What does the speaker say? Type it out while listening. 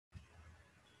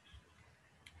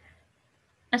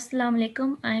Assalamu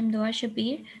alaikum. I'm Duan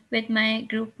Shabbir with my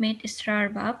group mate Isra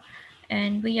Arbab,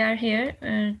 and we are here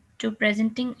to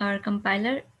presenting our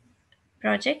compiler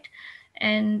project.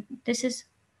 And this is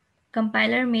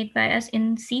compiler made by us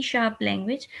in C#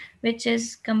 language, which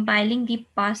is compiling the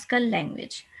Pascal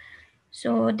language.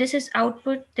 So this is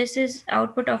output. This is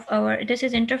output of our. This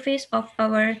is interface of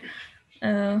our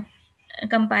uh,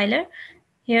 compiler.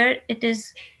 Here it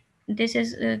is. This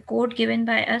is code given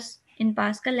by us in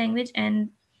Pascal language, and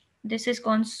this is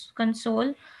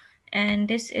console, and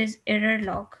this is error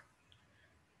log,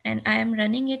 and I am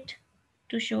running it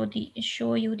to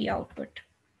show you the output.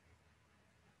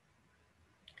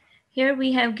 Here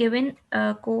we have given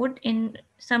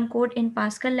some code in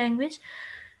Pascal language,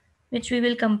 which we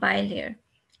will compile here.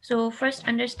 So first,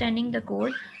 understanding the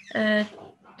code. uh,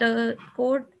 the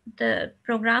code, the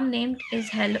program name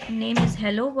is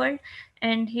hello world,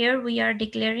 and here we are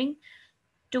declaring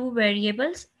two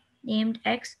variables named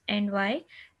x and y,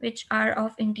 which are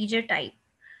of integer type.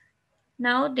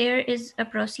 Now there is a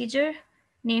procedure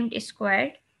named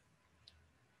squared,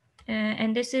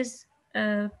 and this is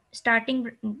starting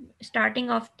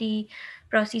of the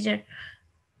procedure.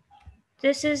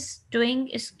 This is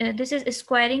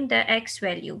squaring the x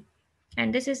value,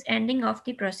 and this is ending of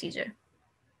the procedure.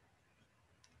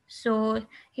 So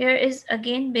here is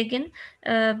again beginning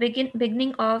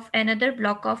of another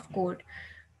block of code,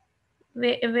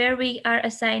 where we are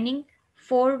assigning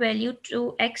 4 value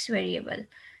to x variable,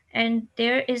 and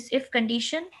there is if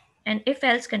condition and if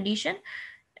else condition.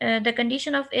 The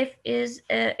condition of if is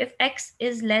if x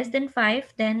is less than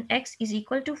 5, then x is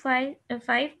equal to 5,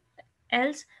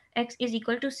 else x is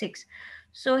equal to 6.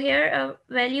 So here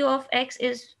value of x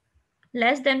is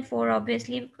less than 4,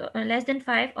 obviously, less than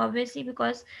 5, obviously,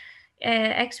 because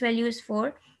x value is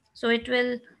 4. So it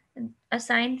will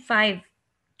assign 5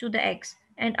 to the x,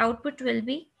 and output will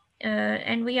be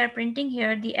and we are printing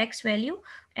here the x value,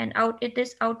 and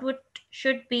this output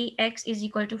should be x is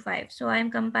equal to 5. So I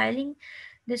am compiling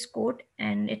this code,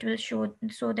 and it will show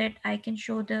so that I can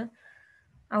show the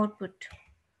output.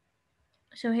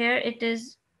 So here it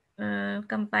is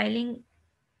compiling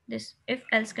this if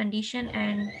else condition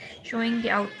and showing the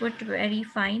output very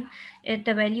fine at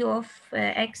the value of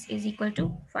x is equal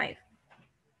to 5.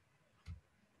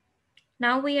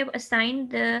 Now we have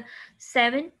assigned the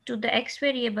 7 to the x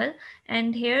variable,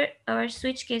 and here our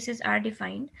switch cases are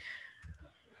defined.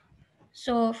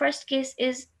 So first case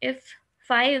is if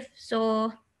 5,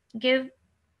 so give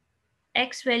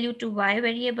x value to y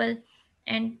variable,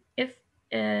 and if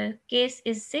case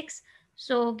is 6,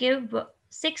 so give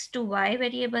 6 to y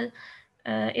variable.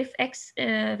 If x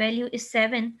value is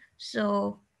 7,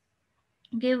 so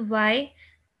give y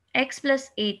x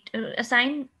plus 8,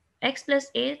 assign x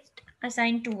plus 8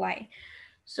 assigned to y.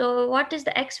 So what is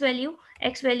the x value?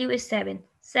 X value is 7.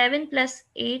 7 plus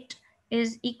 8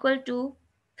 is equal to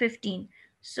 15.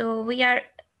 So we are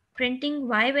printing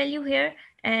y value here,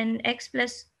 and x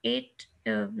plus 8,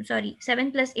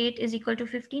 7 plus 8 is equal to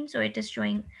 15. So it is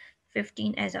showing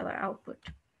 15 as our output.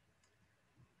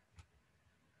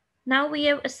 Now we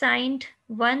have assigned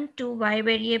 1 to y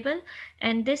variable,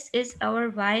 and this is our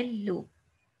while loop.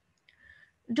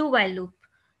 Do while loop.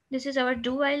 This is our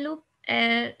do while loop.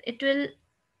 It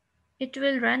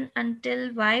will run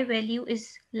until y value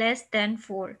is less than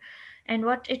 4. And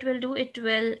what it will do, it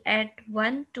will add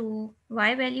 1 to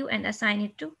y value and assign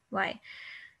it to y.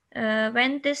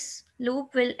 When this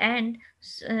loop will end,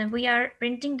 we are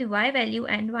printing the y value,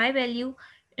 and y value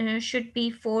should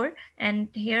be 4, and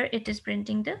here it is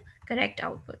printing the correct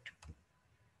output.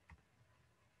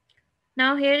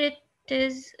 Now here it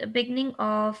is a beginning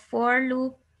of for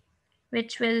loop,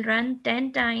 which will run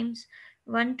 10 times,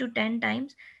 1 to 10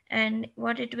 times, and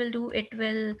what it will do, it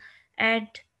will add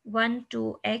 1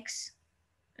 to x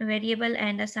variable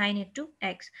and assign it to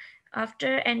x.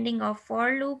 After ending of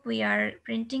for loop, we are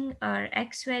printing our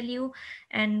x value,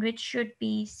 and which should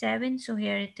be 7. So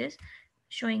here it is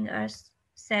showing us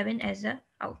 7 as a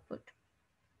output.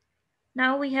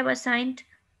 Now we have assigned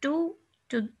 2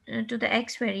 to the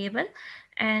x variable,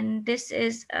 and this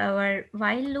is our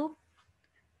while loop,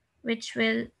 which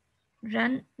will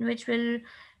run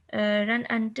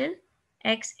until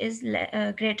x is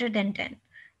greater than 10.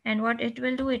 And what it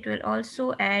will do, it will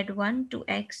also add 1 to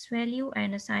x value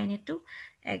and assign it to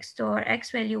x. So our x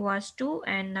value was 2,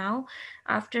 and now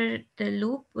after the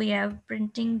loop we have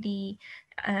printing the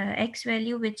x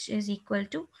value, which is equal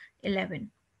to 11.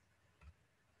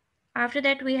 After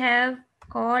that, we have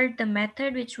called the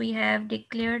method which we have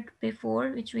declared before,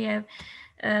 which we have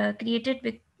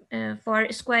created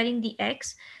for squaring the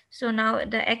x. So now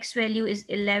the x value is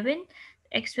 11.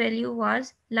 x value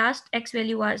was last x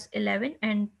value was 11,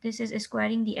 and this is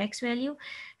squaring the x value,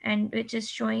 and which is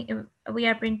showing we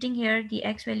are printing here the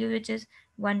x value, which is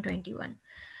 121.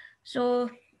 So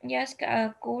yes,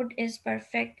 code is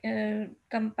perfect,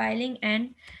 compiling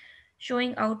and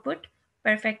showing output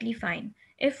perfectly fine.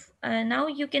 If now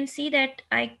you can see that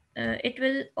I it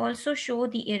will also show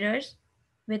the errors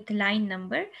with line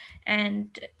number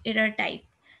and error type.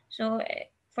 So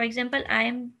for example, I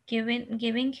am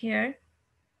giving here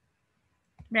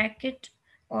bracket,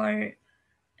 or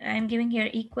I am giving here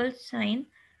equal sign,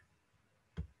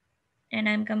 and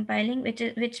I'm compiling,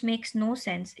 which makes no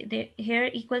sense. Here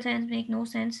equal signs make no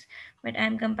sense, but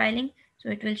I'm compiling, so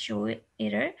it will show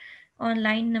error on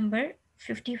line number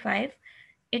 55.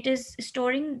 It is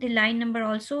storing the line number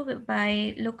also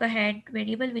by look ahead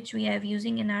variable, which we have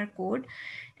using in our code.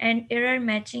 And error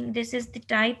matching, this is the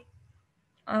type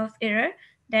of error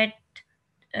that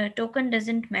token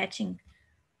doesn't matching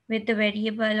with the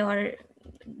variable, or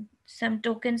some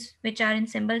tokens which are in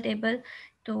symbol table.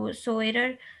 So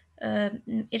uh,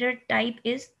 error type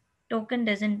is token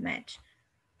doesn't match.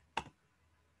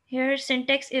 Here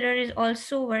syntax error is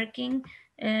also working,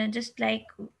 just like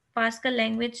Pascal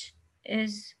language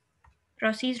is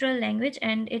procedural language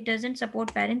and it doesn't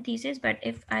support parentheses, but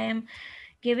if I am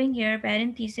giving here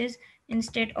parentheses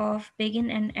instead of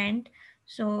begin and end,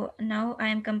 so now I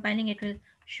am compiling, it will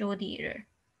show the error.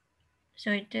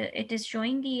 So it is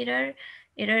showing the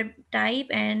error type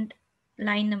and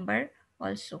line number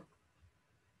also.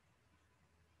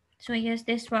 So yes,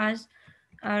 this was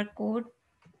our code.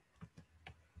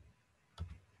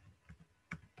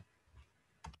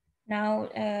 Now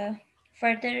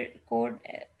further code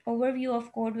overview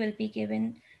of code will be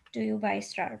given to you by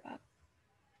Isra Arbab.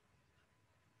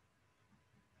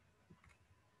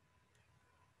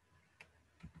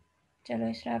 चलो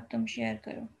इसरा अब तुम share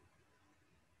करो.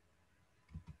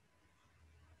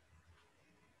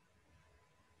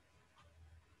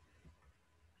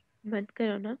 बंद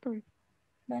करो ना तुम.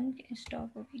 बंद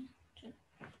स्टॉप होगी. चलो.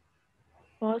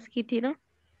 पॉज की थी ना.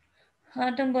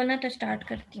 हाँ तुम बोलना तो स्टार्ट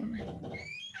करती हूँ मैं.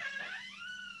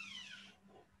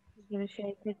 मैं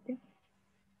शेयर करती हूँ.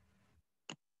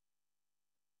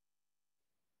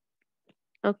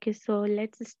 Okay, so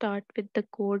let's start with the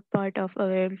code part of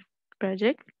our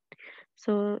project.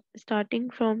 So starting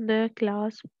from the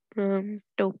class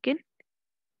token,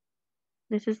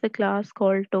 this is the class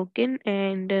called token,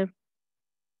 and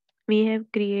we have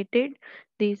created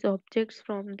these objects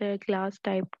from the class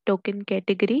type token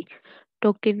category,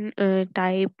 token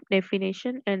type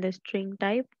definition, and the string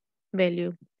type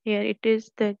value. Here it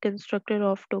is the constructor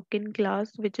of token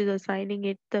class which is assigning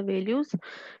it the values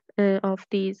of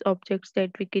these objects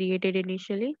that we created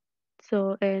initially.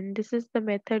 So, and this is the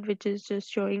method which is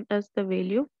just showing us the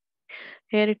value.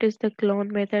 Here it is the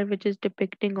clone method which is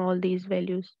depicting all these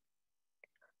values.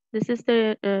 This is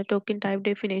the token type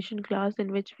definition class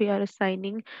in which we are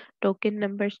assigning token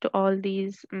numbers to all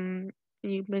these,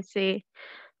 you may say,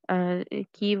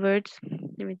 keywords,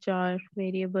 which are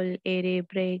variable, array,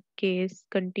 break, case,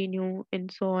 continue,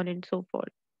 and so on and so forth.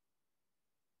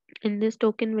 In this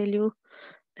token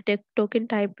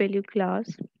type value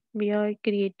class, we are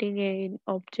creating an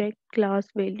object class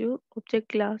value. Object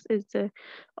class is the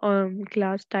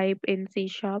class type in C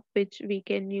sharp which we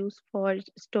can use for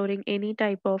storing any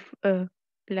type of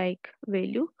like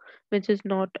value which is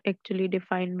not actually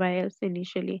defined by us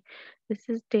initially. This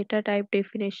is data type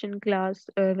definition class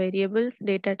variable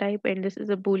data type, and this is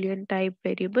a boolean type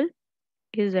variable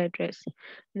is address.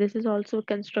 This is also a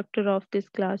constructor of this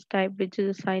class type which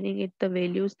is assigning it the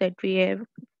values that we have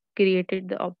created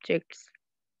the objects.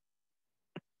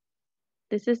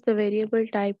 This is the variable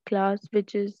type class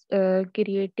which is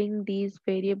creating these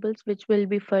variables which will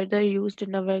be further used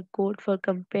in our code for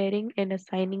comparing and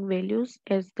assigning values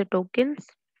as the tokens.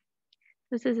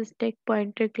 This is a stack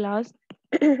pointer class.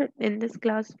 In this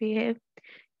class we have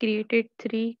created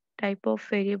three type of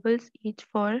variables, each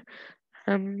for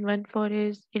one for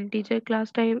is integer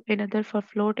class type, another for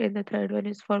float, and the third one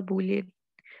is for boolean.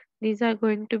 These are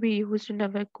going to be used in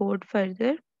our code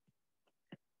further.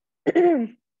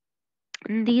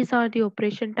 These are the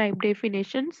operation type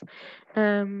definitions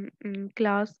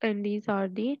class, and these are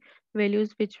the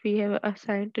values which we have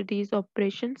assigned to these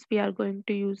operations. We are going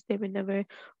to use them in our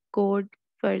code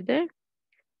further.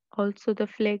 Also the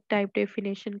flag type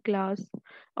definition class,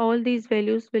 all these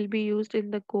values will be used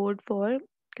in the code for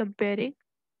comparing.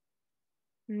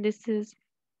 This is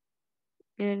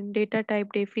data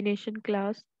type definition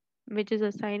class which is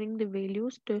assigning the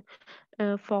values to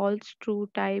false, true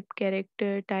type,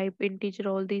 character type, integer,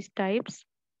 all these types.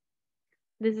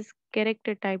 This is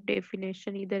character type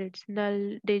definition. Either it's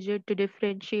null, digit to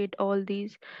differentiate all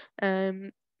these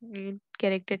um,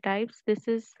 character types. This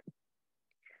is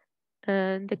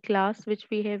the class which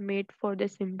we have made for the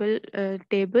symbol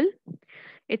table.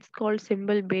 It's called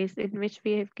symbol base, in which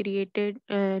we have created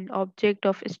an object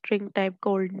of string type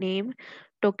called name,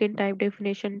 token type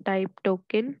definition type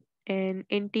token, and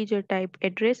integer type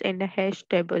address, and a hash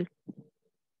table.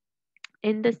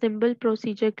 In the symbol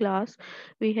procedure class,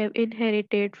 we have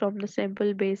inherited from the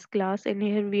sample base class, and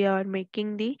here we are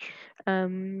making the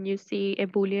you see a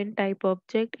boolean type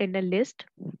object and a list.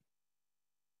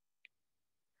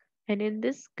 And in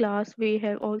this class, we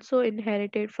have also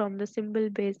inherited from the symbol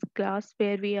based class,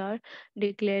 where we are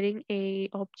declaring a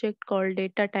object called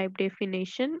data type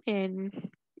definition, and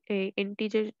a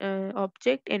integer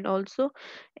object, and also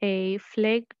a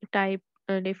flag type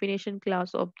definition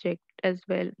class object as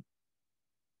well.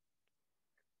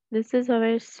 This is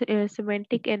our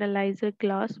semantic analyzer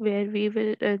class, where we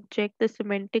will check the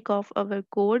semantic of our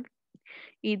code.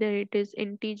 Either it is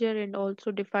integer and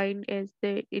also defined as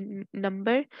the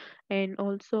number, and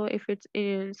also if it's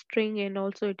in string, and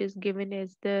also it is given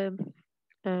as the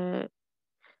uh,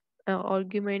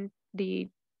 argument, the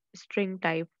string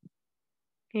type.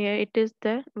 Here it is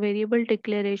the variable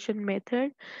declaration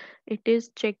method. It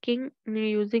is checking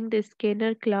using the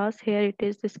scanner class. Here it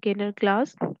is the scanner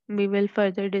class. We will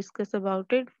further discuss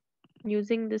about it.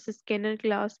 Using this scanner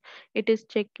class, it is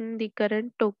checking the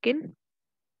current token,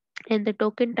 and the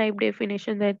token type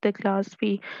definition that the class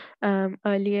we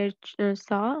earlier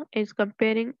saw is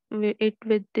comparing it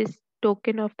with this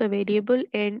token of the variable,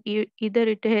 and either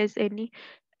it has any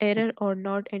error or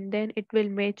not, and then it will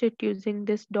match it using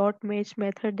this dot match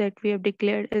method that we have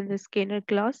declared in the scanner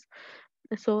class.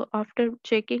 So after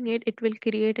checking it, it will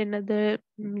create another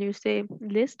you say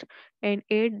list, and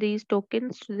add these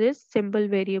tokens to this symbol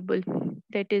variable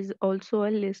that is also a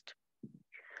list.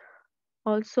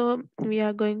 Also, we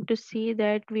are going to see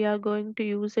that we are going to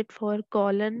use it for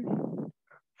colon,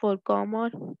 for comma,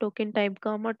 token type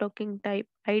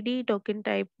id, token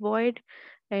type void,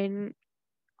 and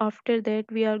after that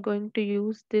we are going to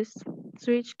use this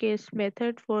switch case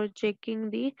method for checking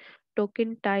the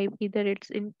token type, either it's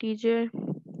integer,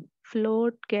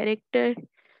 float, character,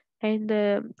 and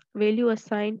the value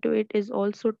assigned to it is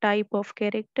also type of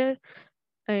character,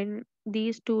 and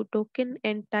these two token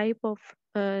and type of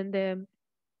the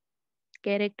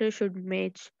character should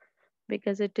match,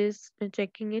 because it is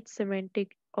checking its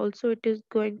semantic. Also, it is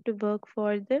going to work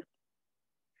for the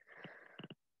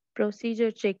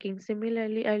procedure checking.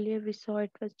 Similarly, earlier we saw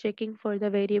it was checking for the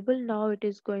variable, now it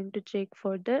is going to check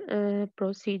for the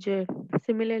procedure.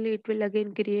 Similarly, it will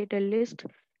again create a list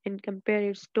and compare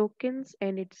its tokens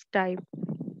and its type.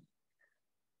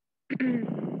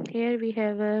 Here we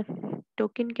have a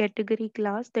token category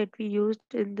class that we used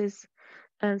in this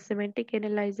semantic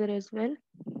analyzer as well,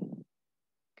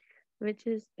 which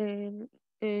is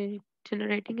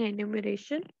generating an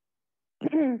enumeration.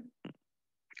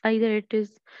 Either it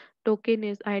is token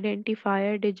is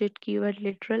identifier, digit, keyword,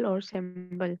 literal, or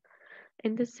symbol.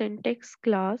 In the syntax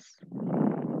class,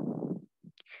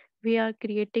 we are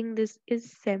creating this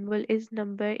is symbol, is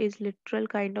number, is literal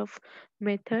kind of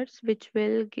methods, which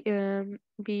will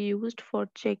be used for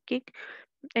checking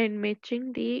and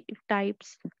matching the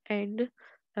types and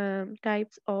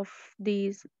types of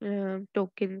these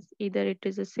tokens. Either it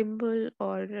is a symbol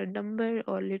or a number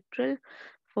or literal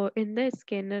for in the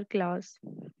scanner class.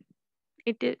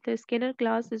 The scanner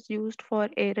class is used for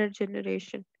error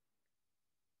generation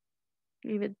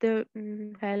with the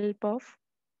help of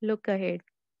look ahead.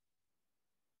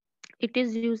 It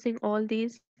is using all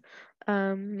these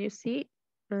you see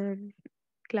um,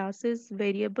 classes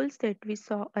variables that we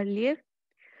saw earlier.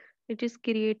 It is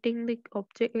creating the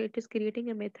object, it is creating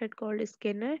a method called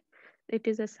scanner. It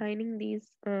is assigning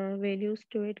these values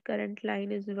to it. Current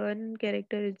line is 1,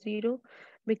 character is 0,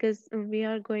 because we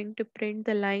are going to print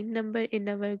the line number in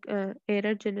our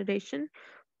error generation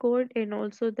code, and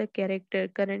also the character,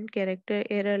 current character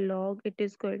error log. It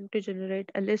is going to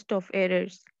generate a list of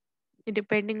errors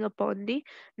depending upon the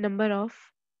number of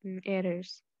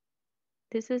errors.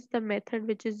 This is the method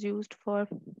which is used for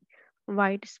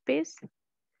white space.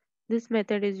 This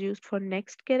method is used for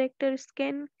next character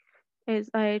scan. As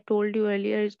I told you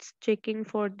earlier, it's checking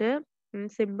for the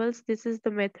symbols. This is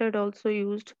the method also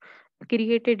used,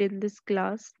 created in this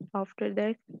class. After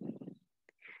that,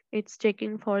 it's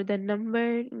checking for the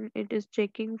number, it is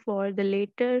checking for the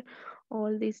later,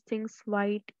 all these things,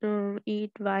 white,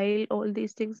 eat, while, all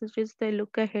these things, which is the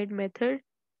look ahead method.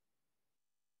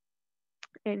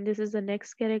 And this is the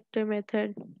next character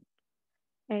method.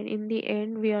 And in the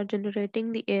end, we are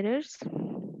generating the errors.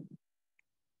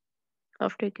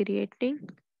 After creating,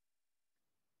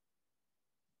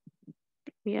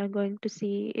 we are going to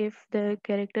see if the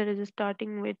character is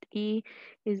starting with E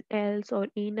is else or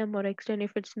enum or extend.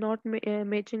 If it's not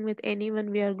matching with anyone,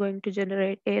 we are going to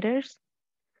generate errors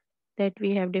that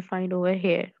we have defined over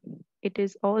here. It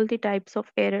is all the types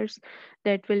of errors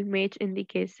that will match in the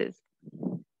cases.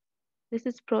 This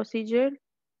is procedure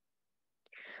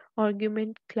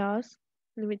argument class,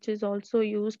 which is also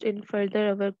used in further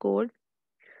our code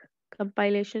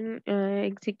compilation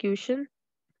execution.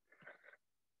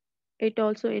 It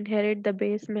also inherit the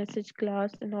base message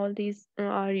class, and all these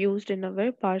are used in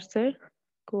our parser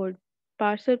code.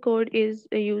 Parser code is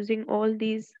using all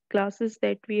these classes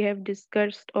that we have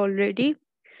discussed already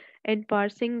and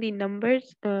parsing the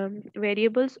numbers,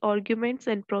 variables, arguments,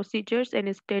 and procedures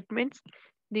and statements.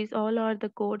 These all are the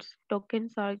codes.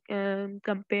 Tokens are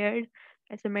compared,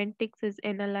 semantics is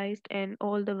analyzed, and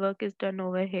all the work is done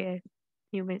over here.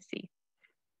 You may see.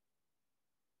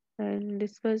 And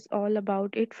this was all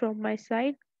about it from my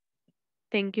side.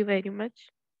 Thank you very much.